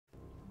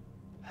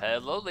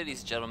Hello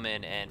ladies and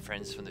gentlemen and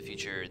friends from the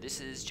future,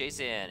 this is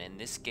Jason and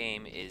this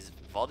game is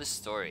Valdis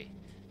Story,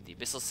 the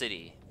Abyssal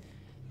City.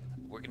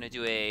 We're going to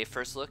do a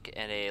first look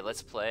and a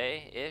let's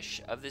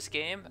play-ish of this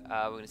game.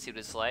 We're going to see what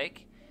it's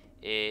like.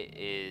 It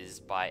is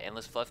by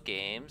Endless Fluff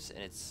Games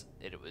and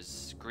it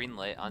was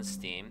greenlit on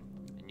Steam.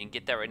 And you can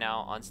get that right now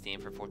on Steam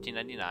for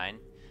 $14.99.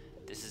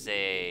 This is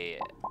a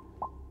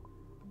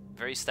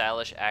very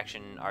stylish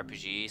action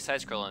RPG,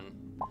 side-scrolling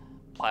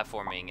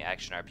platforming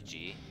action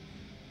RPG.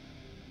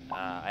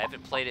 I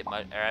haven't played it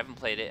much, or I haven't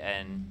played it,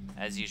 and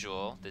as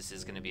usual, this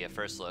is going to be a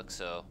first look,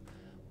 so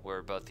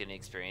we're both going to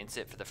experience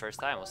it for the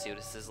first time. We'll see what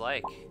this is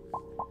like.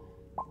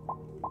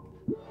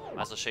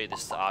 Might as well show you the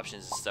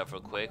options and stuff real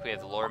quick. We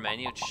have the lore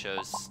menu, which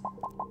shows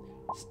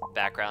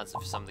backgrounds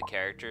of some of the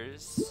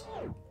characters,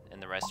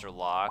 and the rest are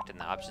locked. And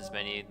the options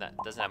menu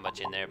doesn't have much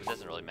in there, but it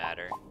doesn't really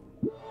matter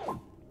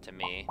to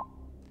me.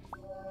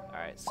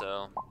 Alright,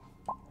 so...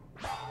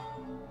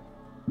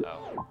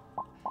 Oh.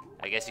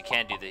 I guess you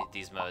can do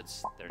these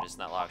modes. They're just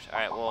not locked.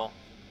 Alright, well,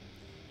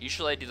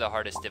 usually I do the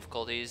hardest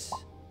difficulties.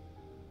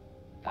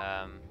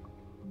 But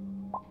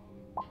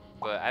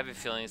I have a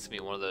feeling it's going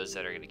to be one of those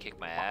that are going to kick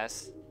my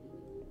ass.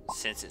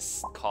 Since it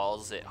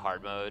calls it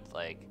hard mode,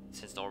 like,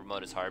 since normal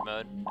mode is hard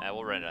mode, I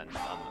will run it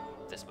on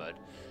this mode.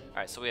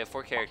 Alright, so we have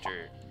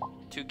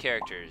two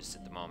characters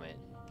at the moment.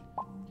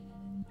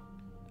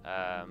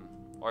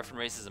 Orphan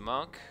raises a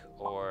monk,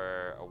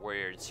 or a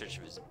warrior in search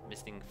of his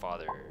missing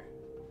father.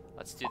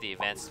 Let's do the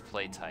advanced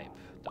play type.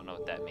 Don't know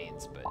what that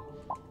means, but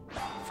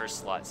first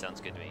slot sounds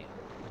good to me.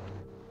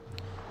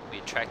 We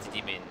attract a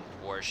demon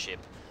warship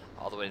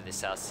all the way to the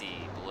South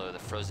Sea below the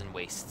frozen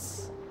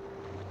wastes.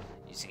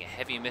 Using a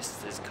heavy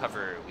mist as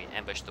cover, we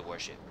ambush the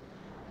warship.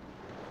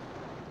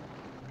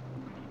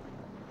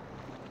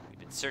 We've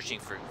been searching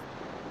for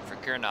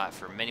Gernot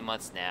for many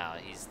months now.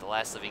 He's the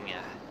last living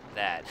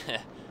that.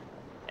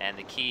 And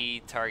the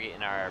key target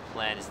in our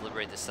plan is to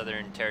liberate the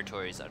southern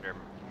territories under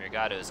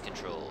Mirgado's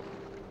control.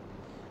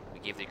 We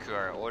gave the crew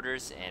our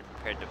orders and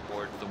prepared to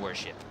board the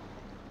warship.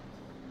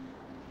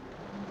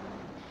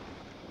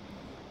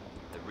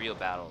 The real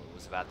battle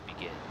was about to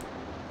begin.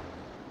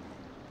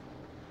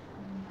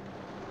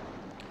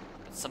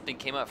 But something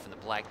came up from the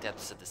black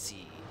depths of the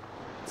sea.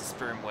 It's a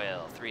sperm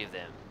whale, 3 of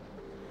them.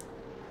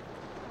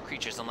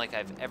 Creatures unlike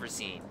I've ever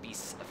seen,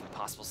 beasts of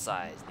impossible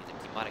size, neither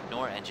demonic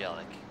nor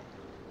angelic.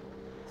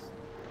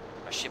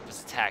 Our ship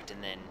was attacked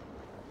and then...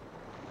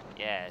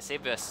 Yeah,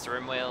 save us,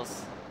 sperm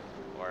whales.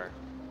 Or...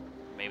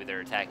 maybe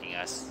they're attacking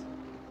us.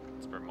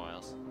 Sperm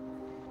whales.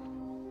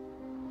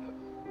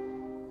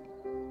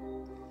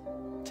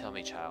 Tell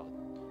me, child,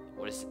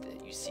 what is it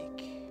that you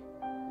seek?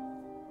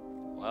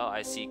 Well,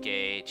 I seek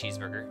a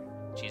cheeseburger.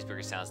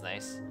 Cheeseburger sounds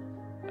nice.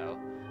 Oh.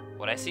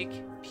 What I seek?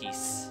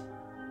 Peace.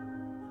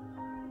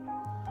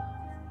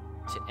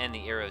 To end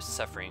the era of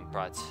suffering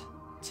brought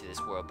to this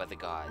world by the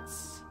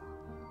gods.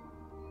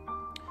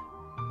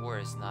 War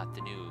is not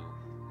the new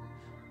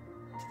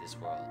to this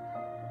world.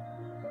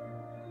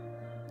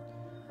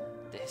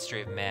 The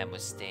history of man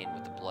was stained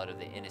with the blood of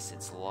the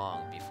innocents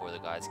long before the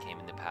gods came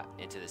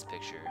into this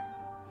picture.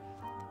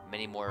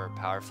 Many more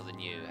powerful than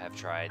you have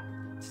tried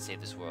to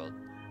save this world.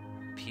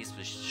 Peace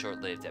was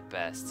short-lived at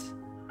best.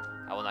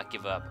 I will not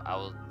give up. I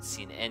will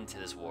see an end to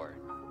this war.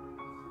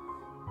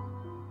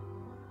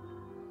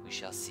 We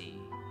shall see.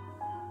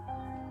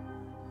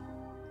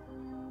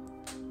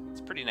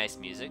 It's pretty nice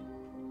music.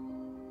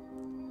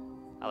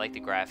 I like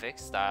the graphics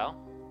style.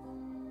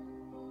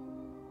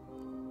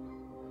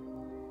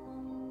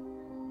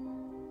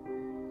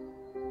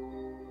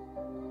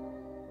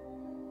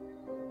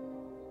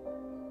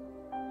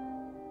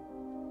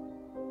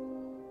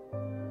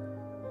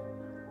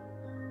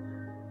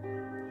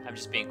 I'm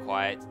just being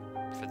quiet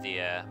for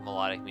the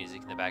melodic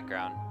music in the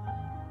background.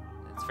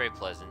 It's very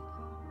pleasant.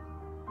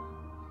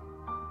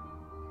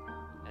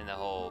 And the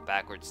whole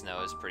backward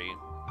snow is pretty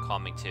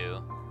calming too.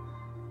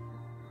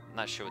 I'm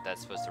not sure what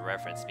that's supposed to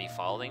reference. Me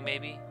falling,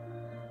 maybe?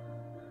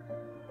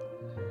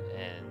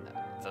 And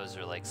those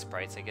are like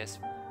sprites, I guess.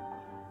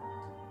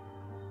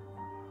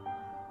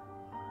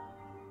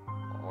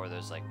 Or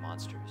those like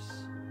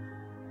monsters.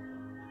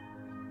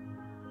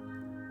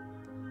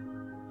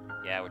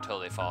 Yeah, we're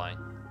totally falling.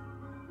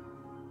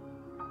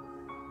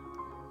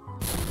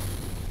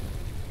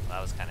 Well,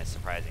 that was kind of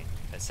surprising.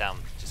 That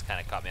sound just kind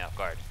of caught me off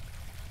guard.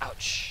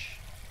 Ouch!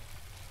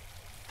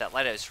 That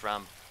lighthouse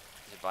from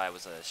by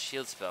was a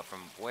shield spell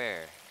from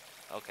where?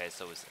 Okay,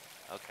 so it was...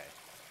 okay.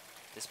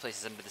 This place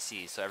is under the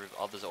sea, so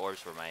all those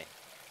orbs were my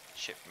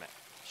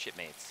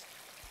shipmates.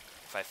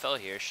 If I fell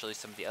here, surely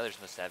some of the others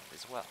must have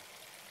as well.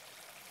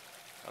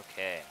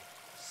 Okay,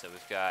 so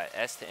we've got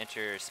S to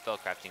enter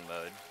spellcrafting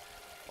mode.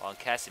 While in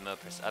casting mode,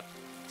 press up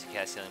to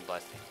cast healing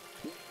blessing.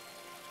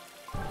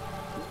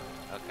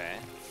 Okay,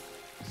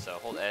 so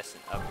hold S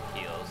and up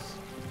heals.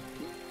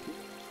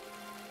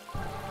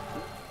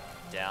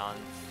 Down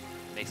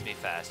makes me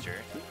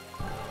faster.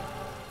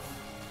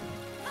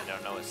 I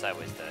don't know what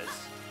sideways does.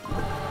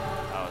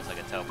 Oh, it's like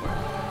a teleport.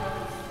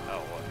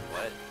 Oh,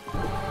 what?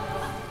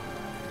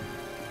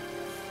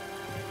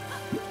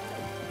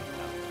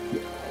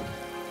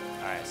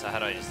 So how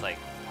do I just like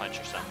punch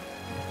or something?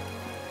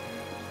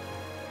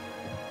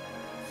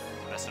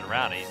 Messing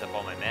around, I used up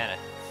all my mana.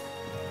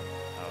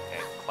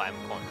 Okay, climb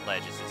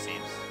ledges it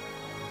seems.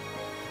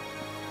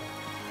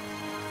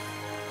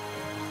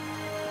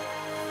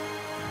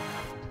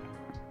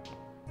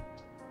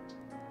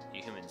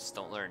 You humans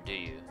don't learn, do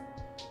you?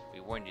 We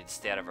warned you to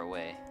stay out of our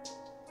way.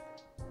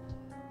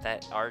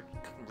 That art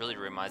really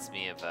reminds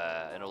me of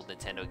an old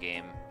Nintendo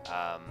game.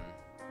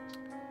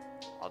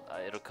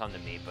 It'll come to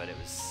me, but it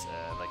was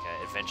like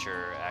an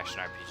adventure action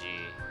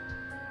RPG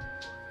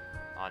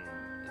on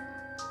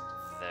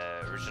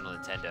the original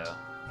Nintendo.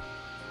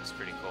 It was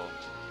pretty cool.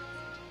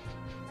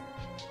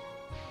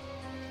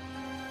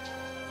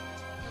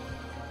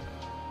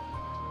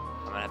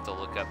 I'm gonna have to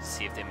look up to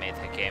see if they made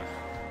that game.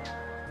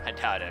 I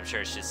doubt it. I'm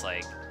sure it's just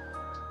like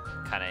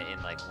kind of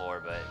in like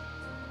lore, but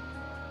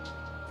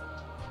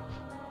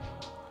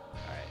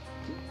alright.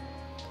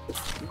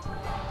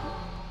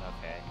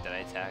 Okay, did I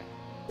attack?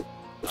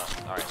 Oh,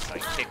 alright, so I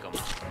can kick him.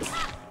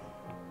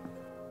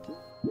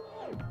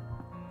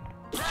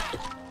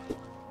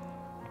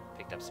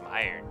 Picked up some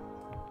iron.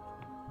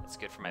 That's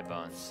good for my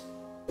bones.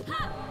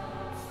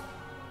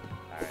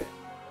 Alright.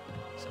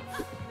 So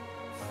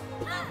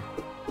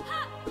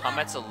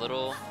combat's a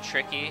little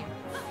tricky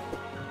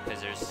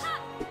because there's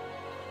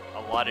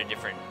a lot of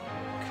different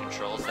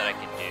controls that I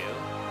can do.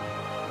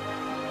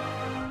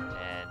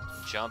 And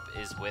jump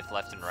is with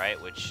left and right,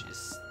 which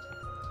is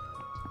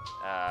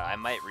I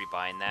might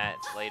rebind that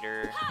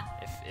later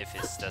if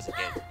this doesn't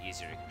get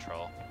easier to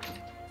control.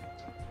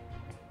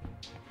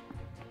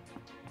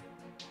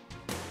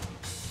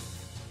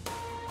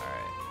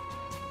 Alright.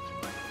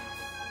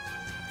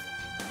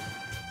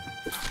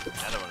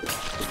 Another one of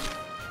those.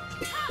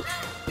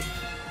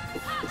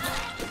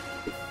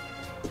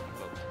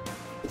 Oh.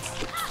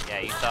 Yeah,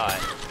 you thought.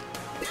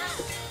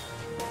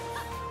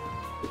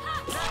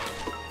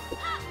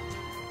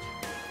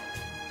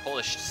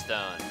 Polished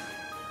stone.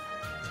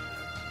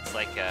 It's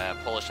like a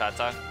Polish hot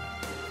dog.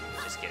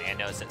 Just kidding, I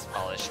know it says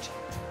polished.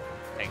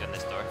 Can I go in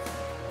this door?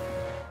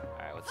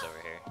 Alright, what's over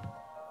here?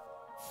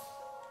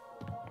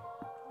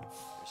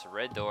 There's a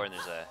red door and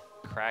there's a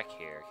crack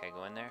here. Can I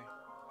go in there?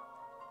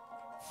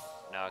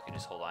 No, I can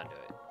just hold on to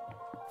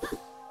it.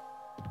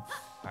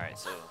 Alright,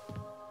 so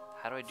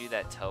how do I do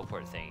that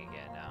teleport thing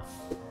again now?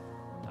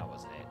 That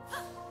wasn't it.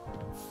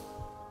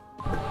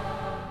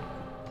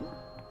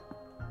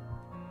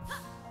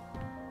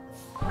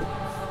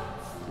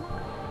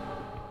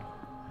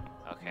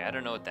 Okay, I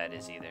don't know what that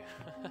is either.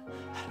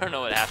 I don't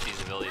know what half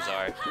these abilities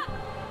are.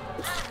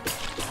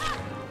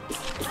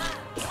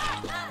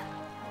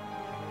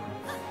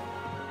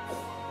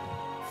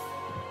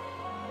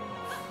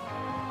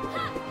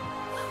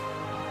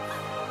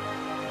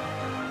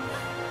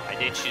 I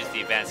did choose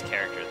the advanced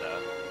character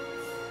though.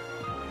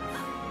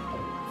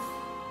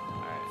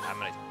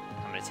 Alright,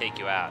 I'm gonna take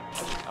you out.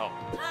 Oh.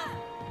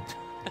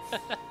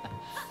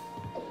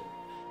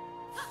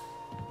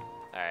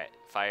 Alright,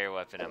 fire your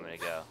weapon, I'm gonna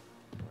go.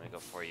 I'm gonna go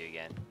for you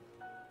again.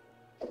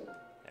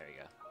 There we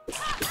go.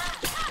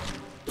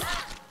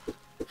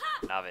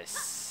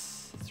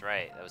 Novice. That's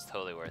right, that was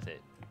totally worth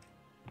it.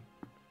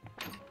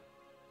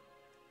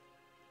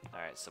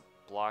 Alright, so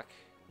block.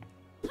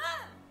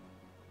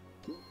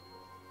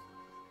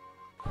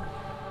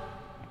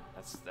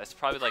 That's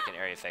probably like an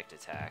area effect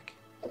attack.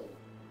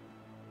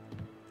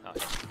 Oh,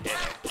 hit it.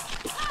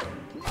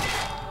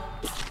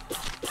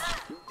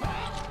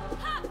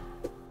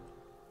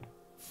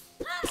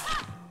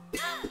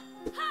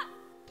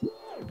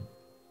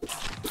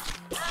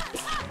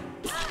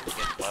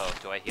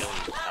 Do I heal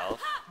you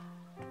health?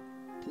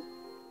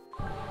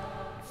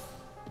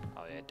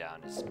 Oh yeah,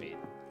 down to speed.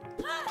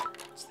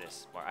 What's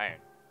this? More iron.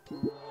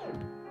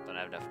 Don't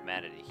have enough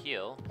mana to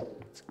heal.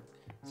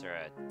 Is there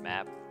a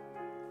map?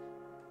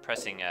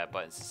 Pressing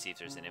buttons to see if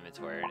there's an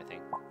inventory or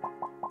anything.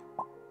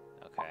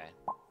 Okay.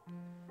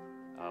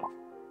 Oh.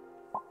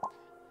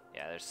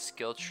 Yeah, there's a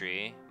skill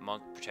tree.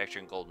 Monk, Protector,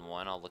 and Golden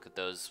One. I'll look at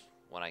those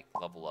when I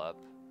level up.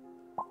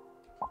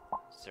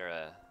 Is there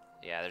a...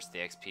 Yeah, there's the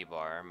XP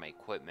bar. My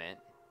equipment.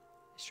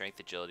 Strength,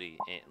 agility,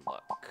 and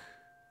luck.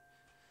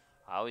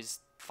 I always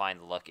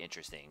find luck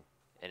interesting,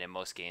 and in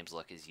most games,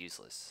 luck is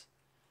useless.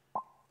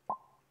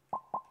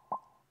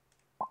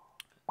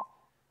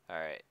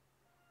 Alright.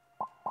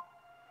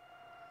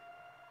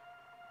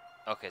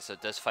 Okay, so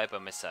it does fight by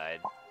my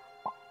side.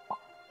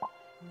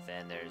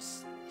 Then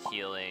there's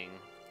healing,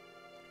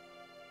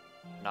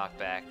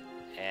 knockback,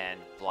 and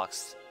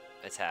blocks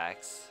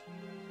attacks.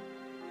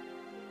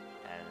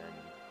 And then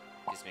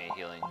gives me a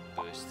healing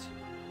boost.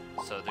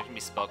 So there can be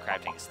spell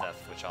crafting stuff,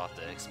 which I'll have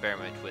to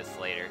experiment with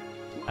later.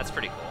 That's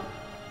pretty cool.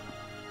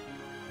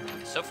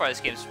 So far, this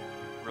game's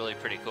really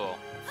pretty cool,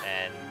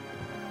 and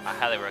I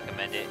highly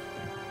recommend it.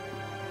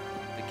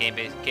 The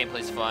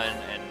gameplay's fun,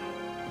 and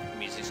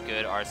music's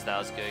good, art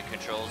style's good,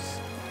 controls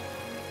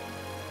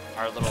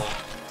are a little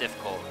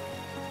difficult.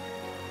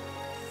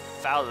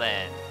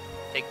 Foulland.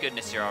 Thank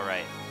goodness you're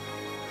alright.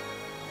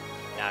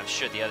 Now I'm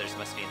sure the others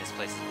must be in this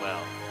place as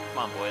well.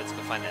 Come on, boy, let's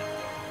go find them.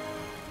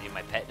 Are you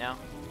my pet now?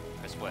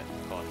 Press what?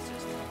 Call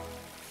assist.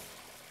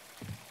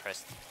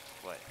 Press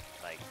what?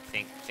 Like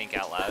think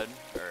out loud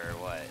or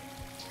what?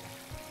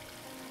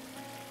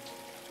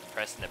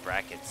 Pressing the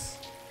brackets.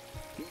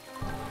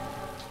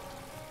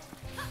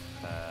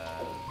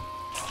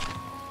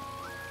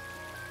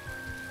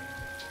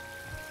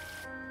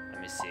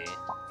 Let me see.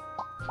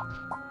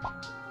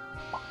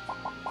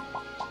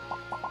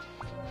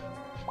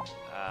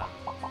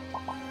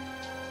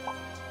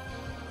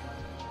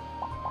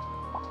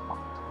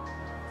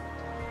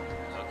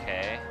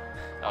 Okay.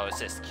 Oh, it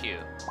says Q.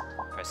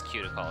 Press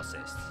Q to call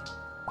assist.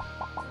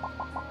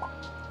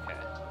 Okay.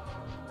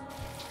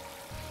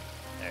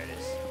 There it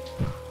is.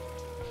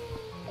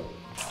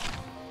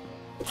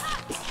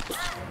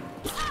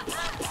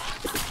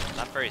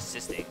 Not very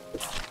assisting.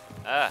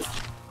 Ah!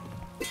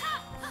 I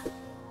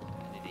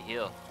need to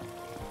heal.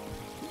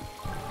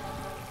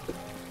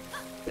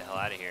 Get the hell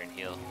out of here and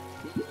heal.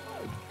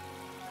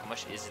 How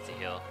much is it to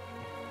heal?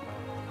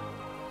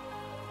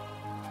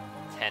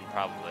 10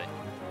 probably.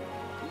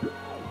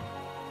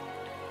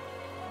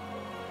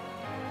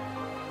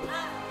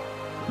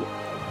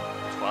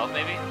 12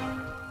 maybe?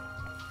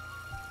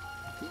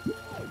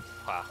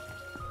 Wow.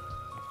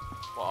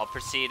 Well, I'll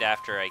proceed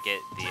after I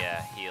get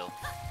the heal.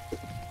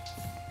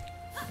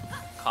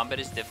 Combat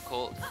is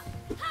difficult,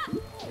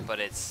 but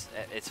it's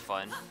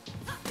fun.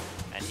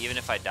 And even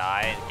if I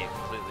die and get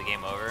completely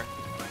game over,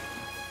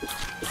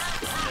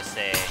 I'm gonna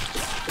say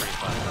it's pretty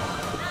fun.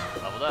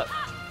 Leveled up.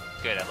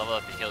 Good, I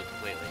leveled up and healed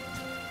completely.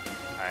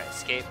 Alright,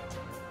 escape.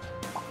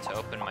 To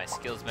open my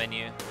skills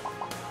menu,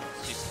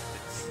 let's use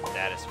the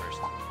status first.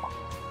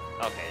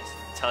 Okay,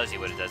 it tells you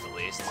what it does at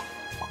least.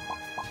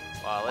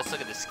 Well, let's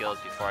look at the skills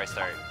before I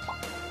start.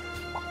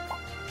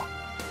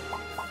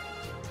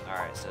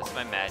 Alright, so it's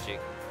my magic.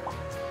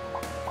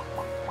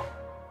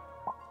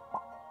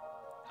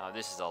 Oh,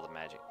 this is all the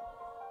magic.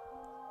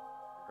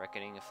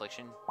 Reckoning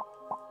Affliction.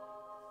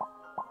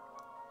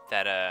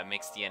 That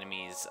makes the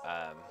enemies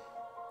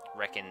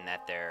reckon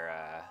that they're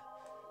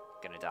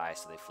gonna die,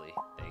 so they flee.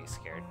 They get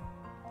scared.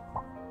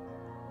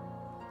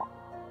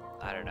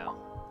 I don't know.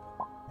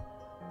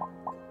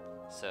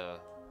 So,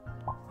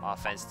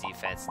 offense,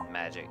 defense, and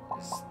magic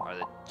are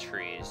the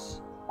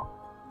trees.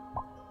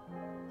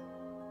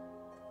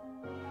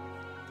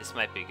 This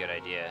might be a good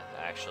idea,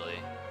 actually.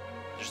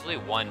 There's only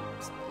one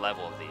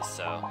level of these,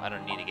 so I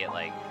don't need to get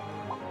like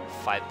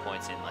 5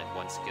 points in like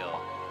one skill.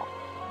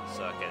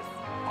 So I can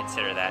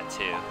consider that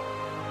too.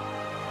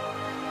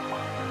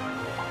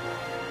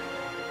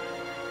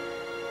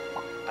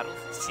 I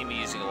don't see me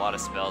using a lot of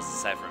spells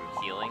aside from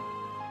healing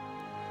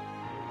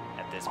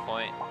at this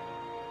point.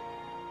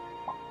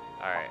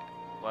 Alright,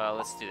 well,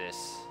 let's do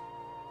this.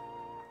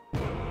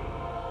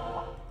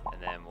 And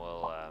then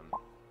we'll,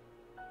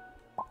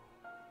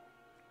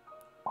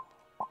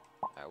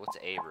 Alright, what's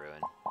A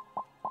ruin?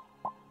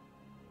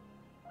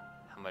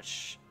 How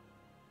much?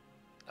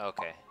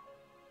 Okay.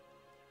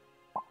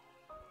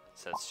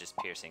 So it's just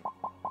piercing.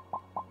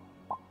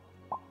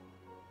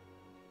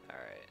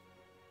 Alright.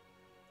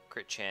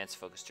 Crit chance,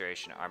 focus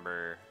duration,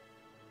 armor,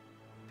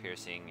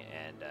 piercing,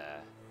 and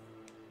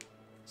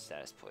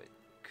status point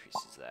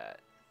increases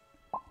that.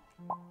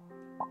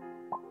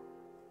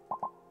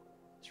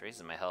 It's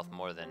raising my health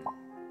more than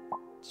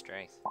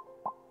strength.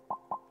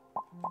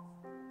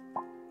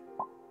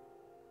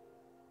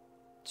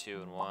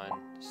 2 and 1,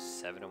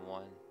 7 and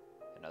 1,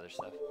 and other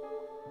stuff.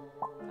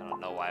 I don't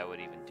know why I would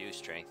even do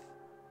strength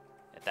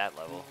at that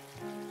level.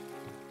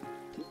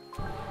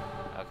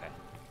 Okay.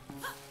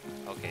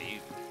 Okay, you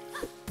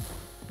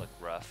look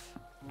rough.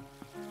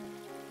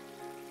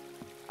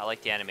 I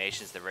like the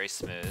animations, they're very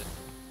smooth.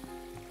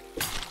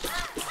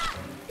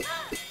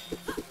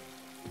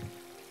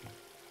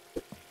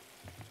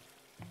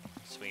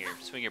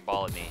 Swing your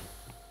ball at me.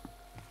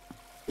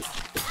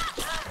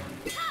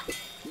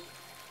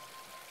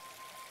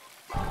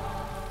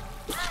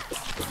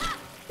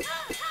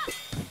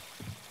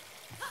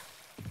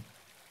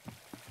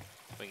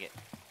 Swing it.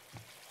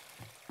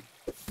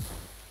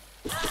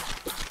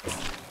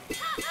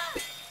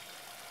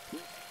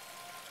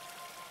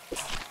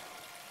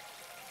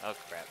 Oh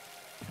crap.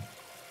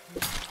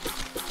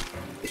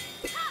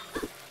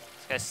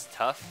 This guy's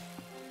tough.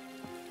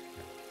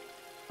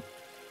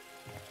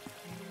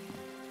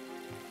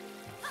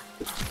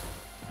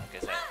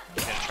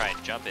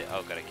 Jump it.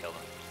 Oh, gotta kill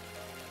him.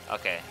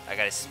 Okay, I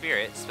got a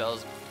spirit. The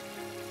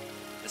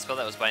spell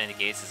that was binding the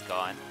gates is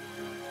gone.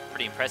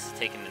 Pretty impressive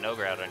taking an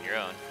ogre out on your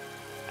own.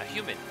 A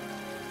human.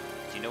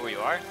 Do you know where you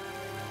are?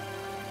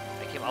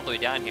 I came all the way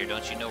down here.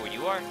 Don't you know where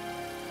you are?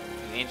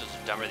 You angels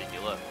are dumber than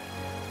you look.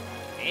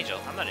 Angel?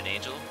 I'm not an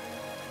angel.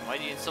 Why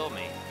do you insult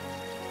me?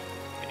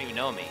 You don't even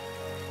know me.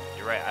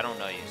 You're right. I don't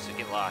know you. So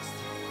get lost.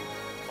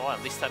 Hold on.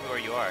 At least tell me where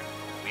you are.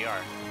 We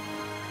are.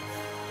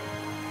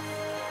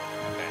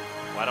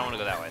 Well, I don't want to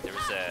go that way. There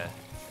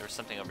was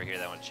something over here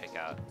that I want to check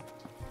out.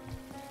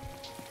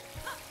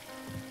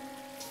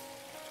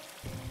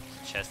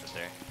 There's a chest up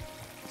there.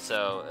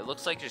 So it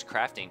looks like there's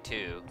crafting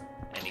too,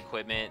 and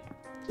equipment,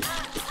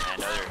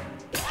 and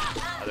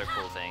other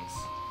cool things.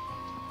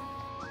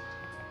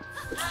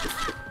 And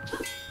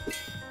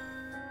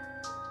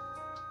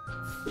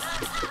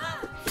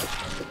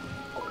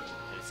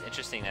it's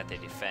interesting that they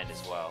defend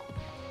as well.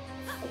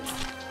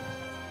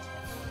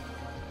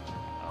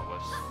 Oh,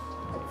 whoops.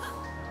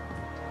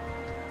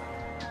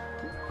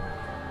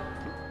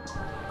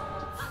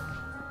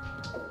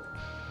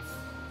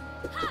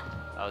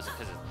 Oh, is it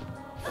because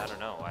I don't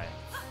know why.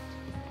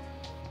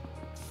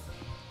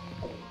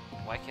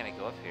 Why can't I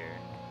go up here?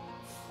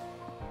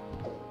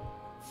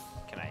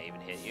 Can I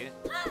even hit you?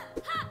 No.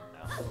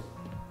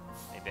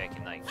 Maybe I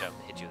can like jump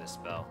and hit you with a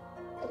spell.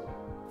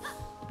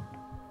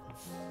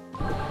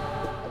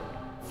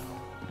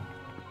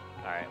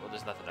 Alright, well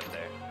there's nothing up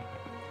there.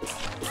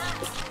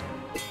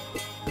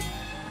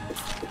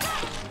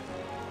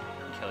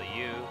 Kill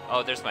you.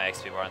 Oh, there's my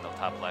XP bar on the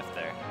top left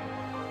there.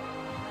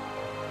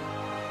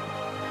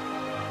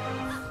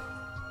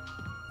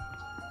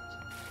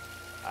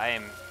 I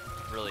am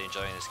really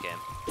enjoying this game.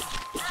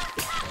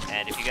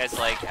 And if you guys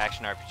like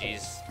action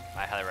RPGs,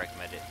 I highly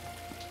recommend it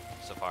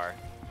so far.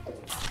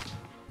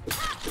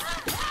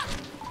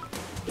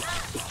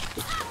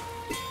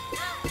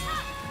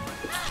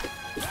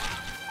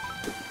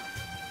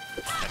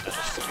 Another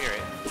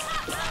spirit.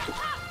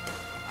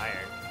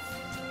 Iron.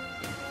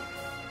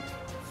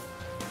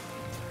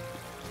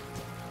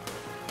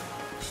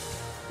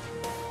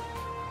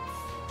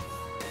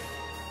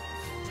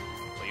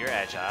 Well, you're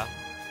agile.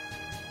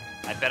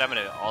 I bet I'm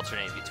gonna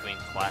alternate between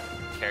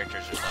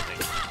characters or something.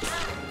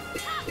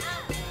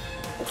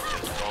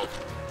 There's a gold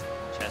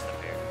chest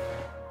up here,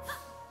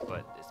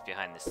 but it's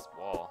behind this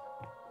wall.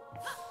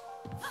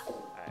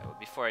 Alright, well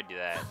before I do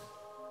that,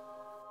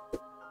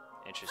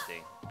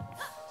 interesting.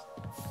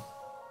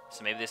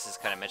 So maybe this is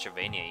kind of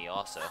Metroidvania-y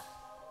also.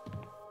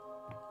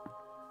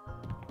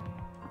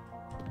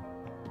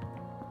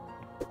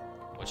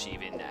 Which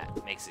even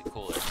makes it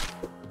cooler.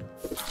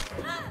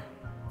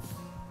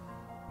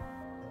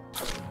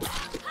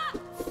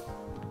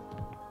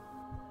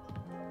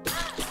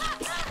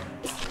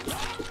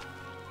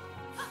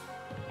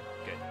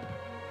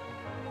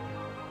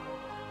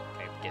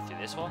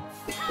 This one?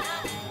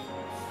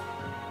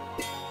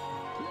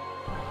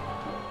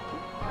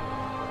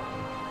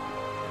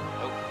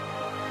 Oh.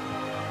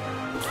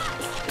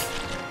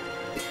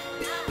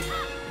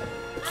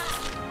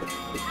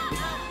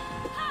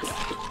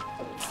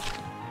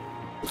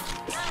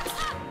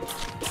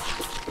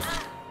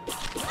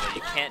 Well,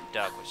 you can't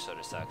duck, which sort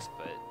of sucks,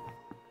 but...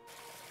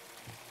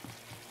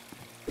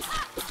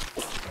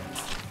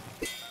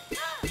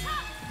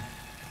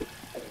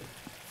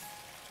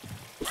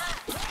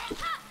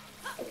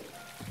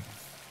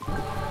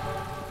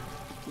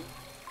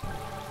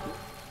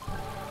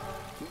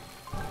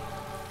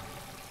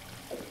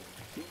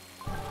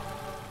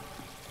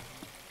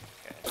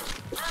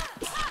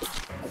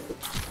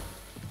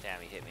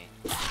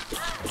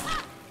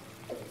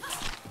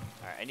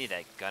 I need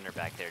that gunner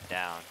back there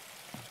down.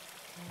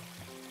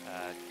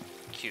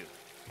 Q.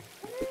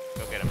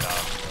 Go get him,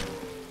 dog.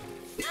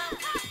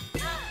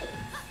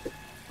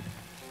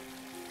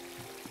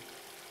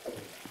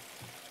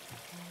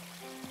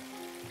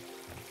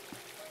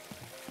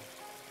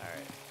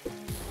 Alright.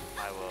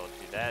 I will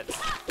do that.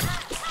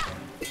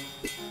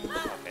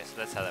 Okay, so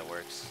that's how that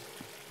works.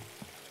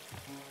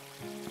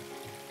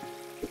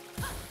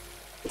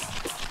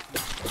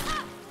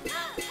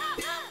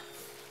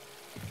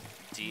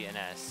 D and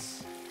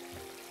S.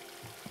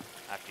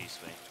 After you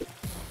swing.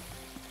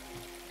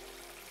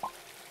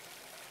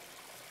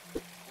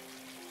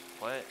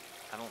 What?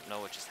 I don't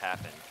know what just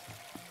happened.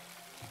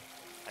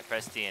 I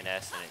pressed D and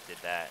S and it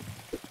did that.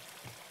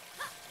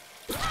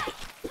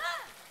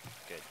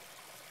 Good.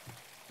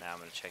 Now I'm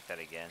gonna check that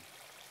again.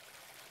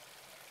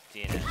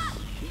 D and S.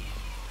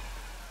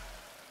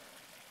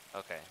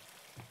 Okay.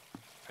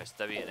 Press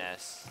W and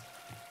S.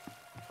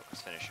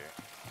 Focus finisher.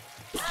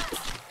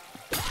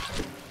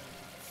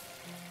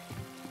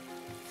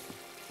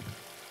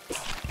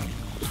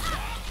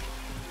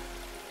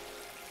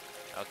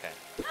 Okay.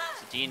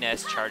 So D and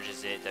S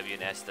charges it, W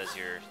and S does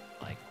your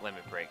like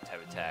limit break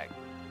type attack.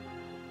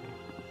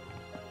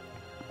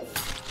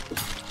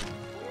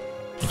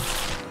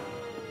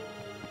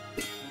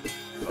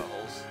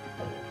 Buttholes.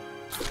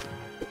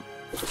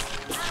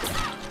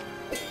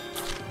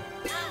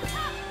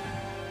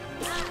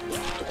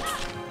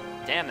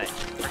 Damn that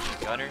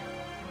freaking gunner.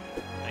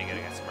 Now you gotta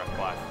get some rough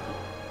block.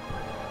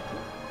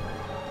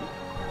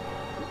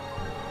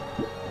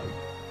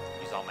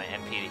 Use all my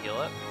MP to heal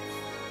up.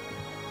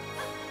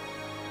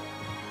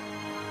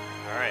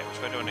 Alright, which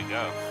way do I want to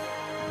go?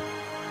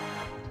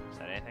 Is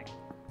that anything?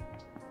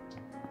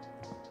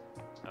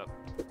 Oh.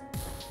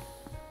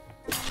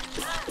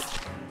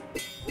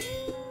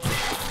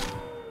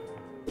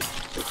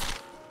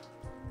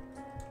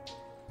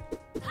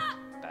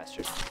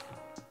 Bastard.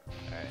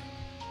 Alright.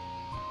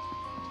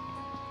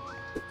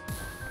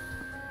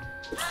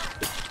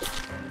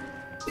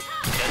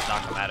 He does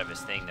knock him out of his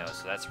thing though,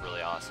 so that's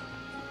really awesome.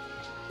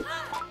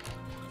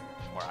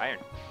 More iron.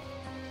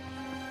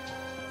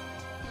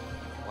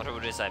 Wonder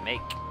what it is I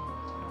make.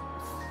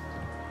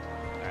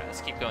 Alright,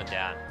 let's keep going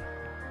down.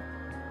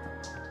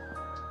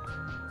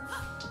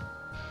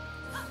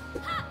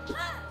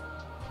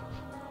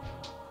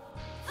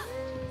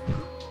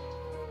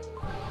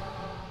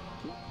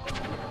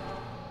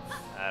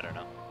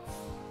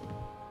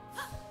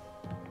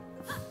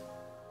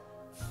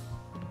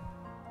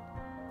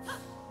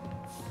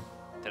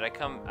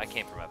 I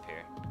came from up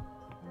here.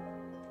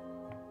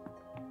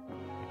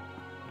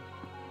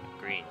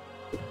 Green.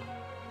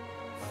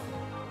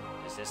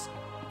 Is this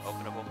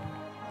openable?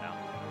 No.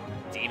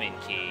 Demon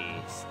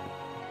keys.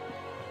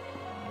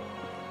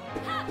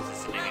 Is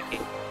this a demon key?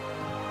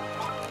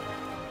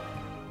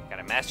 Got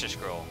a master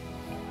scroll.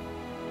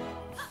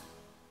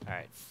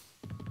 Alright.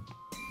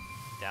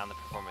 Down the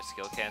performance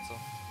skill cancel.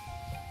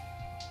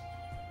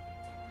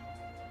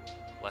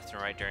 Left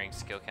and right during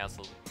skill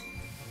cancel.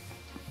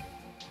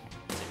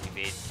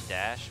 Evade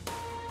dash.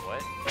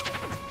 What?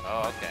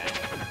 Oh, okay.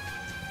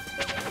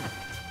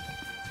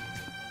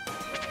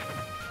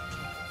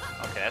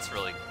 Okay, that's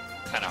really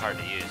kind of hard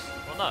to use.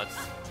 Well, no,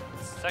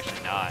 it's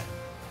actually not.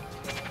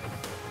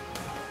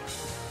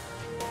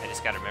 I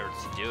just gotta remember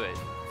to do it.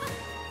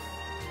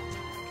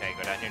 Okay,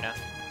 go down here now.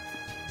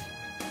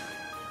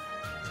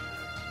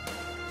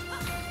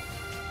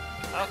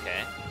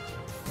 Okay.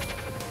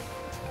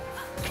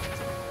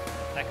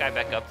 That guy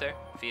back up there?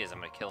 If he is, I'm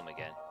gonna kill him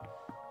again.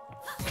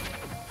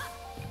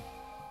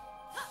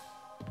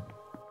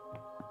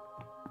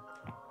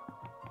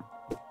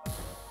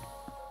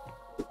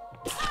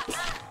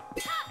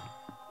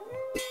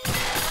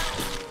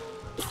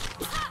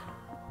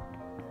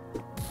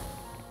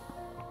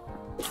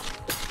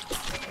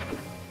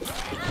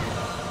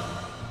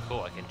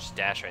 Cool, I can just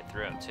dash right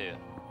through him too.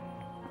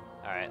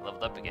 Alright,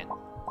 leveled up again.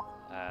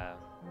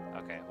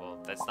 Okay, well,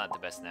 that's not the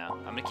best now.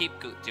 I'm gonna keep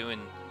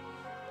doing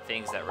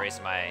things that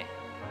raise my...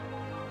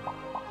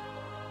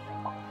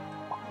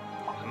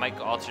 I might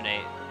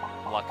alternate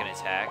luck and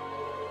attack.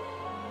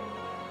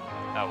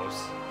 Oh,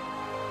 whoops.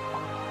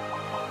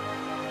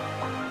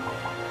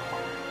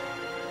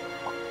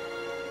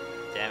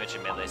 Damage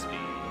and melee speed.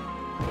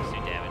 Let's do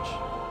damage.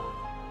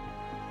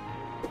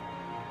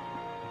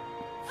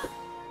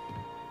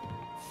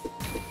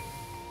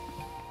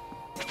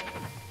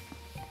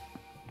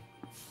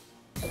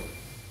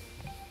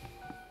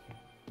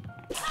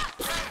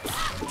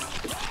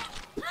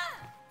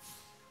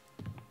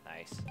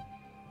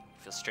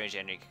 Strange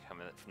energy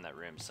coming from that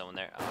room. Someone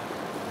there? Oh,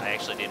 I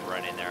actually didn't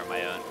run in there on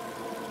my own.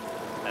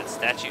 That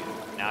statue.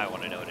 Now I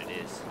want to know what it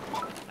is.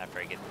 After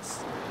I get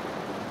this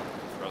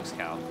rogue's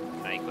cowl.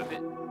 Can I equip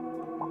it?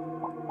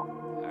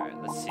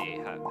 Alright, let's see.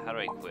 How do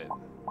I equip?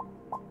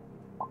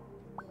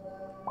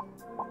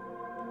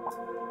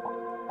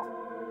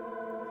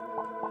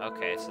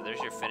 Okay, so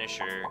there's your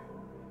finisher.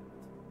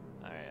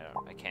 Alright,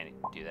 I can't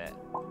do that.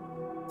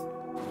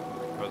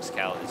 Rogue's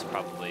cowl is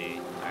probably...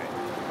 Alright.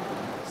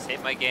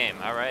 Save my game.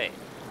 Alright.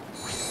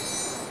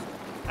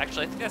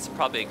 Actually, I think that's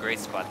probably a great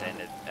spot to end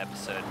the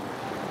episode.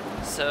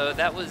 So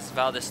that was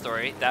Valdis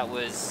Story. That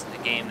was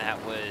a game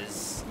that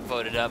was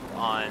voted up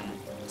on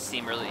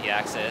Steam Early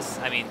Access.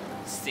 I mean,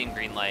 Steam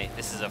Greenlight.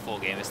 This is a full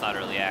game. It's not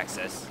Early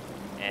Access.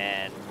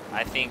 And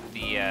I think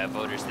the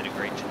voters did a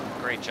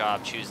great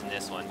job choosing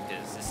this one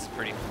because this is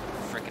pretty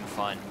freaking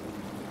fun.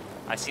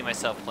 I see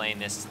myself playing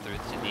this through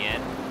to the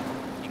end.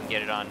 You can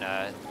get it on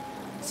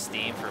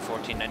Steam for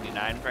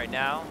 $14.99 right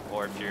now,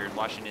 or if you're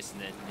watching this in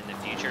the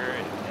future,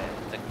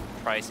 the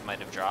price might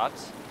have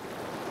dropped.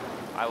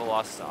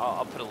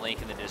 I'll put a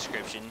link in the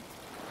description.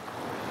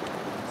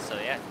 So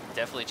yeah,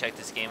 definitely check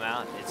this game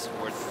out. It's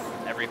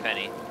worth every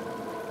penny.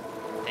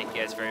 Thank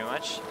you guys very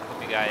much. I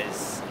hope you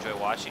guys enjoy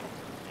watching,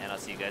 and I'll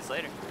see you guys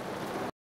later.